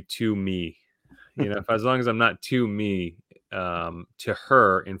don't be too me, as long as I'm not too me to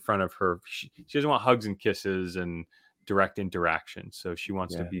her in front of her, she doesn't want hugs and kisses and direct interaction. So she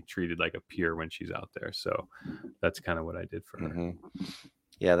wants to Yeah. be treated like a peer when she's out there. So that's kind of what I did for her. Hmm.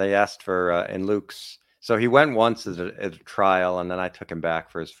 Yeah, they asked for in Luke's. So he went once as a trial, and then I took him back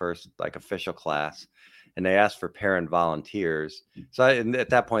for his first like official class, and they asked for parent volunteers. So and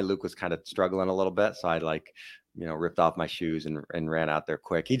at that point, Luke was kind of struggling a little bit. So I like, ripped off my shoes and ran out there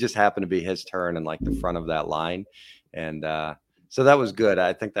quick. He just happened to be his turn in like the front of that line, and so that was good.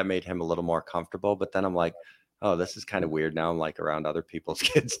 I think that made him a little more comfortable. But then I'm like, oh, this is kind of weird. Now I'm like around other people's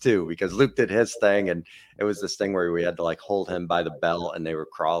kids too, because Luke did his thing, and it was this thing where we had to like hold him by the belt, and they were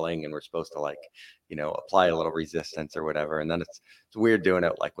crawling, and we're supposed to like, apply a little resistance or whatever. And then it's weird doing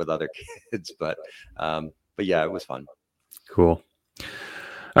it like with other kids, but yeah, it was fun. Cool.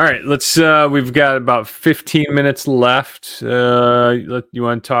 All right, we've got about 15 minutes left. You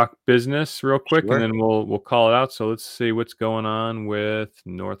want to talk business real quick, Sure. and then we'll call it out. So let's see what's going on with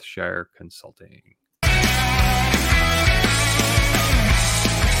Northshire Consulting.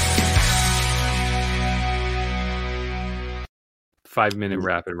 5-minute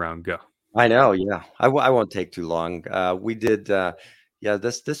rapid round, go. I know, yeah. I won't take too long. We did, yeah.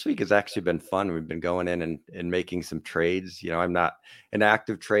 This week has actually been fun. We've been going in and making some trades. I'm not an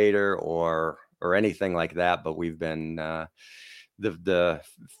active trader or anything like that, but we've been the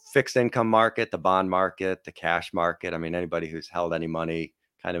fixed income market, the bond market, the cash market. I mean, anybody who's held any money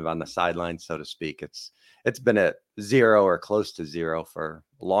kind of on the sidelines, so to speak, it's been at zero or close to zero for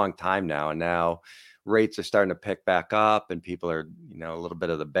a long time now, and now rates are starting to pick back up, and people are, a little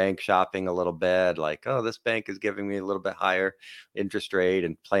bit of the bank shopping a little bit, like, oh, this bank is giving me a little bit higher interest rate,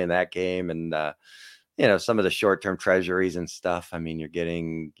 and playing that game. And some of the short-term treasuries and stuff, I mean, you're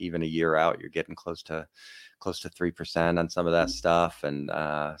getting, even a year out, you're getting close to 3% on some of that stuff. And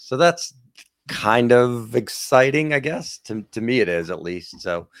so that's kind of exciting, I guess. To me, it is, at least.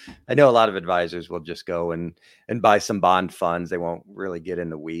 So I know a lot of advisors will just go and buy some bond funds. They won't really get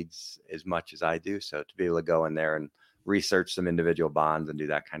in the weeds as much as I do. So to be able to go in there and research some individual bonds and do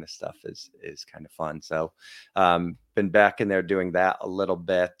that kind of stuff is kind of fun. So been back in there doing that a little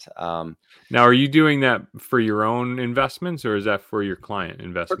bit. Now, are you doing that for your own investments, or is that for your client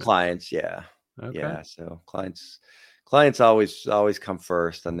investments? For clients, yeah. Okay. Yeah, so clients always come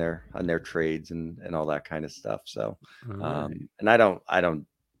first on their trades and all that kind of stuff. So Right. and I'm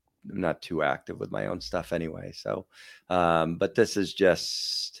not too active with my own stuff anyway. So but this is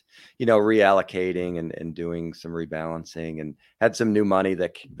just, reallocating and doing some rebalancing, and had some new money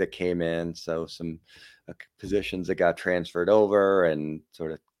that came in. So some positions that got transferred over, and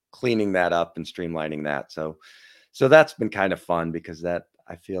sort of cleaning that up and streamlining that. So that's been kind of fun, because I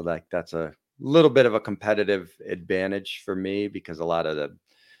feel like that's a little bit of a competitive advantage for me, because a lot of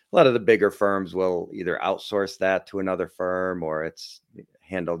the bigger firms will either outsource that to another firm, or it's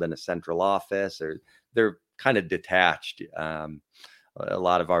handled in a central office, or they're kind of detached. A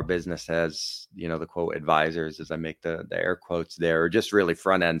lot of our business has, the quote advisors, as I make the air quotes there, are just really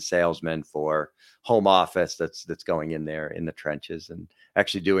front end salesmen for home office that's going in there in the trenches and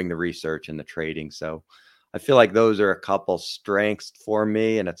actually doing the research and the trading. So I feel like those are a couple strengths for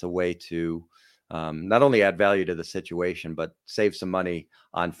me, and it's a way to not only add value to the situation, but save some money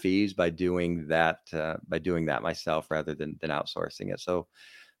on fees by doing that myself, rather than outsourcing it. So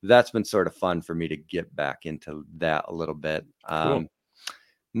that's been sort of fun for me to get back into that a little bit. Cool.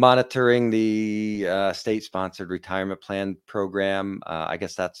 Monitoring the state-sponsored retirement plan program. I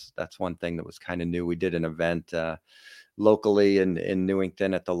guess that's one thing that was kind of new. We did an event locally in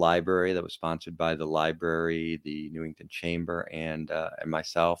Newington at the library that was sponsored by the library, the Newington Chamber, and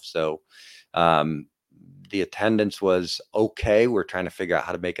myself. So the attendance was okay. We're trying to figure out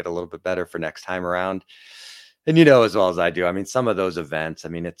how to make it a little bit better for next time around. And you know as well as I do, I mean, some of those events, I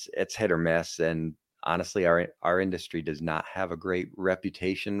mean, it's hit or miss, and honestly, our industry does not have a great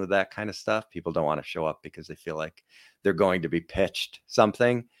reputation with that kind of stuff. People don't want to show up because they feel like they're going to be pitched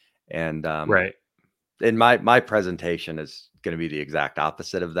something, and Right. and my presentation is going to be the exact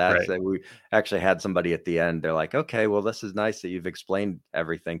opposite of that. Right. So we actually had somebody at the end. They're like, "Okay, well, this is nice that you've explained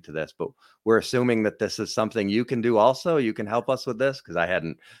everything to this, but we're assuming that this is something you can do also. You can help us with this because I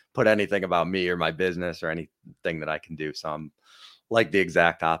hadn't put anything about me or my business or anything that I can do. So I'm like the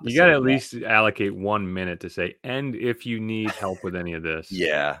exact You got opposite to of at that. least allocate 1 minute to say, and if you need help with any of this,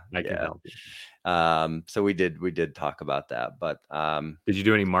 Yeah, I can yeah. help you. So we did talk about that, but Did you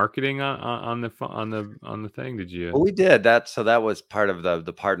do any marketing on the on the thing? Did well, you? we did that. So that was part of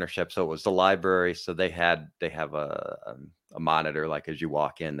the partnership. So it was the library. So they have a monitor like as you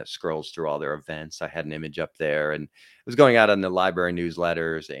walk in that scrolls through all their events. I had an image up there, and it was going out on the library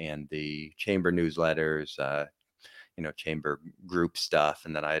newsletters and the chamber newsletters. Chamber group stuff,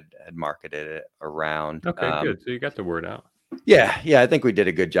 and then I had marketed it around. Okay, good. So you got the word out. Yeah, I think we did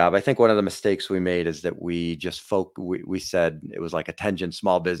a good job. I think one of the mistakes we made is that we just we said it was like attention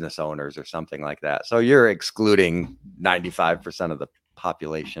small business owners or something like that. So you're excluding 95% of the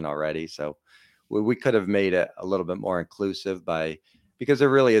population already. So we could have made it a little bit more inclusive because there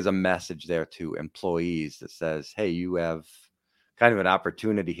really is a message there to employees that says, hey, you have kind of an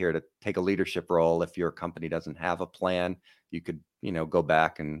opportunity here to take a leadership role. If your company doesn't have a plan, you could, go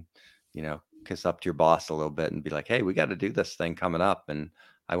back and, kiss up to your boss a little bit and be like, hey, we got to do this thing coming up. And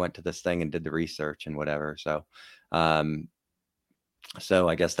I went to this thing and did the research and whatever. Um, so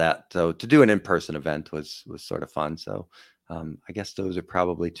I guess so to do an in-person event was sort of fun. So I guess those are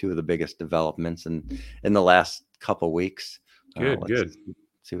probably two of the biggest developments in the last couple weeks. Good, Let's good.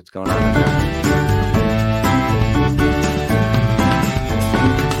 see what's going on.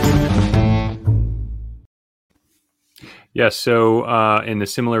 Yeah. So in the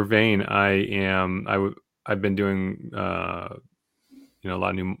similar vein, I've been doing a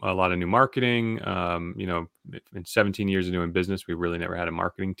lot of new marketing. In 17 years of doing business, we really never had a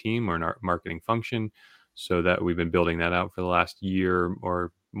marketing team or a marketing function, so that we've been building that out for the last year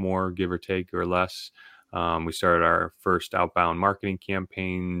or more, give or take or less. We started our first outbound marketing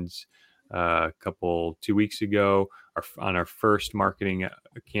campaigns 2 weeks ago. On our first marketing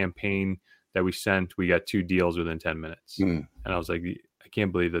campaign that we sent, we got 2 deals within 10 minutes, Hmm. and I was like, I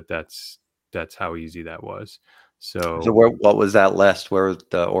can't believe that's how easy that was. So So what was that list? Where was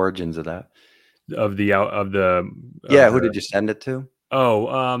the origins of that? of the out Yeah, of who the did you send it to?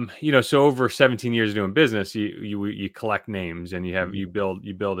 so over 17 years of doing business, you collect names and Mhm. you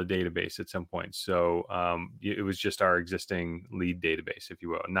build a database at some point. So it was just our existing lead database, if you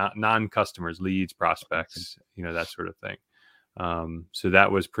will, not non-customers, leads, Awesome. prospects, that sort of thing. So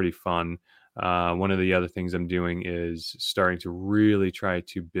that was pretty fun. One of the other things I'm doing is starting to really try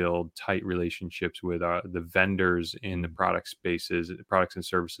to build tight relationships with the vendors in the Mm. product spaces, products and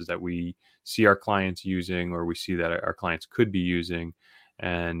services that we see our clients using, or we see that our clients could be using.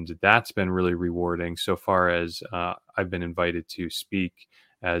 And that's been really rewarding so far as I've been invited to speak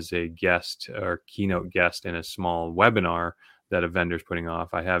as a guest or keynote guest in a small webinar that a vendor's putting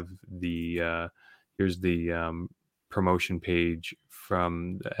off. I have here's the promotion page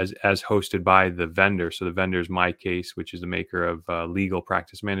from as hosted by the vendor. So the vendor is My Case, which is the maker of legal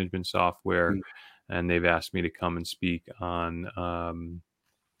practice management software, Mm. and they've asked me to come and speak on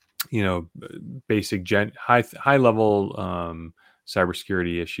you know basic high level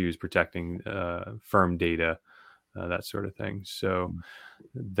cybersecurity issues, protecting firm data, that sort of thing. So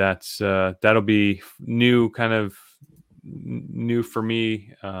Mm. that'll be new for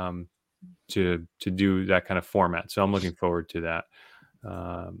me, to do that kind of format. So I'm looking forward to that.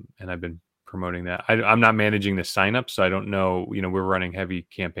 And I've been promoting that. I'm not managing the signups, so I don't know. We're running heavy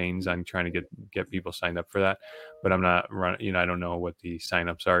campaigns on trying to get people signed up for that, but I'm not running. I don't know what the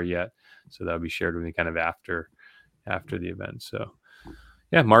signups are yet, so that'll be shared with me kind of after the event. So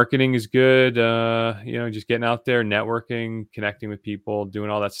yeah, marketing is good. Just getting out there, networking, connecting with people, doing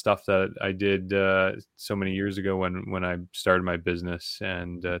all that stuff that I did so many years ago when I started my business,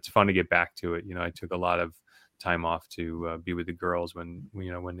 and it's fun to get back to it. I took a lot of time off to be with the girls when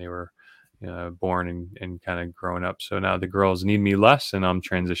they were born and kind of growing up. So now the girls need me less, and I'm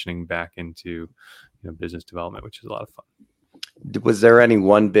transitioning back into business development, which is a lot of fun. Was there any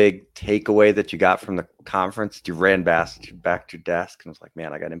one big takeaway that you got from the conference that you ran back to your desk and was like,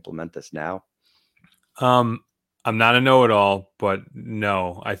 man, I got to implement this now? Um, I'm not a know-it-all, but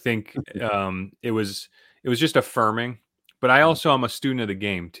no, I think it was just affirming. But I also am a student of the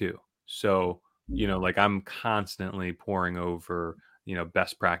game too. So like I'm constantly poring over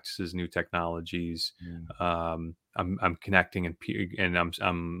best practices, new technologies. Mm. I'm connecting and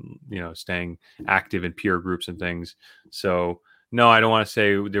I'm staying active in peer groups and things. So no, I don't want to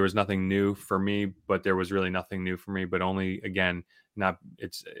say there was nothing new for me, but there was really nothing new for me. But only, again, not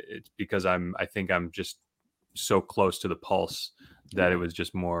it's because I think I'm just so close to the pulse that it was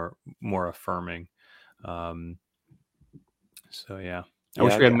just more affirming. Um, so yeah, I Yeah,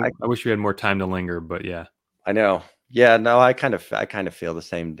 wish we had I wish we had more time to linger, but yeah. I know. Yeah, no, I kind of feel the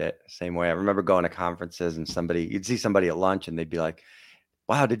same way. I remember going to conferences and you'd see somebody at lunch and they'd be like,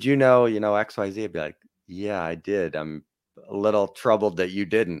 "Wow, did you know, XYZ?" I'd be like, "Yeah, I did. I'm a little troubled that you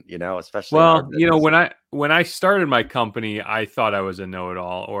didn't, especially in our Well, business." when I started my company, I thought I was a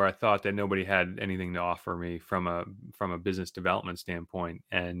know-it-all, or I thought that nobody had anything to offer me from a business development standpoint.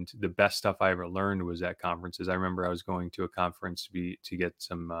 And the best stuff I ever learned was at conferences. I remember I was going to a conference to get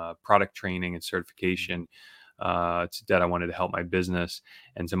some product training and certification that I wanted to help my business,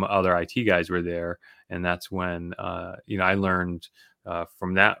 and some other IT guys were there, and that's when I learned.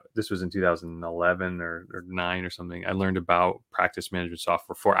 From that, this was in 2011 or 9 or something. I learned about practice management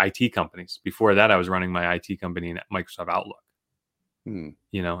software for IT companies. Before that, I was running my IT company in Microsoft Outlook, Hmm.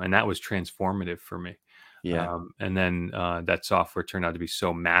 and that was transformative for me. Yeah. And then that software turned out to be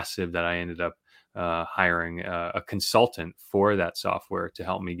so massive that I ended up hiring a consultant for that software to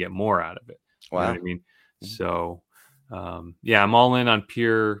help me get more out of it. You know what I Wow. mean? Mhm. So yeah, I'm all in on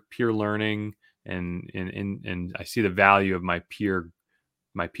peer learning, and I see the value of my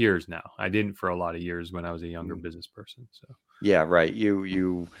peers now. I didn't for a lot of years when I was a younger Mm. business person. So Yeah, right.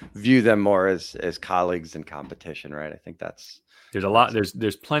 You view them more as colleagues in competition, right? I think there's a lot. that's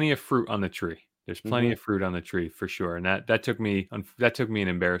There's plenty of fruit on the tree. There's plenty Mhm. of fruit on the tree for sure, and that took me an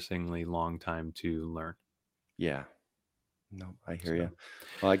embarrassingly long time to learn. Yeah. No, I hear you. So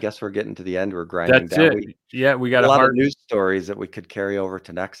Well, I guess we're getting to the end. We're grinding that's down. it. We Yeah, we have got a a lot of hard. news stories that we could carry over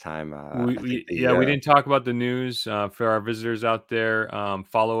to next time. I think We didn't talk about the news for our visitors out there.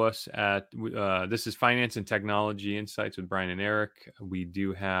 Follow us at this is Finance and Technology Insights with Brian and Eric. We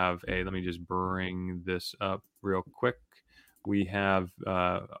do have let me just bring this up real quick. We have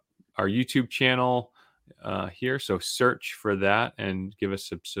our YouTube channel here, so search for that and give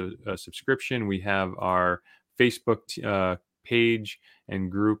us a subscription. We have our Facebook page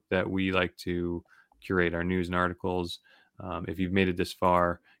and group that we like to curate our news and articles. If you've made it this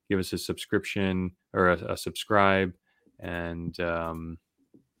far, give us a subscription or a subscribe, and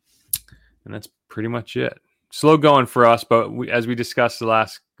that's pretty much it. Slow going for us, but as we discussed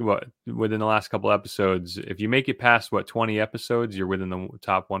within the last couple episodes, if you make it past 20 episodes, you're within the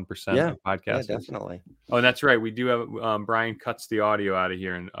top 1% Yeah. of Yeah, podcasters. definitely. Oh, and that's right. We do have Brian cuts the audio out of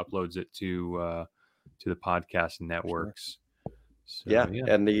here and uploads it to the podcast Sure. networks. So Yeah, yeah.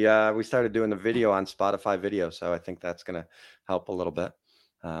 and we started doing the video on Spotify video, so I think that's gonna help a little bit.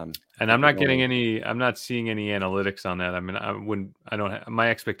 And I'm People not getting normally I'm not seeing any analytics on that. I mean, I don't, my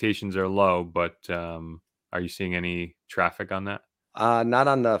expectations are low, but are you seeing any traffic on that? not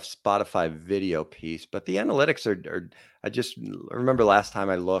on the Spotify video piece, but the analytics are I just remember last time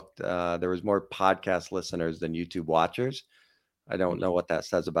I looked, there was more podcast listeners than YouTube watchers. I don't know what that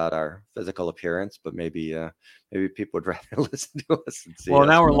says about our physical appearance, but maybe people would rather listen to us and see Well, an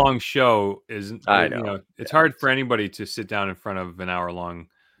us hour more. long show isn't, I know. it's Yeah. hard for anybody to sit down in front of an hour long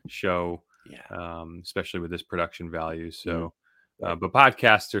show, Yeah. especially with this production value. Mhm. So, Right. but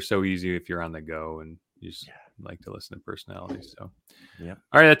podcasts are so easy if you're on the go and you just Yeah. like to listen to personalities. So, Yep.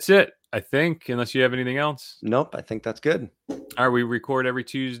 all right, that's it, I think, unless you have anything else. Nope, I think that's good. All right, we record every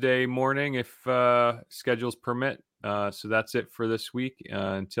Tuesday morning if schedules permit. So that's it for this week.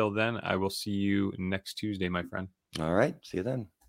 Until then, I will see you next Tuesday, my friend. All right. See you then.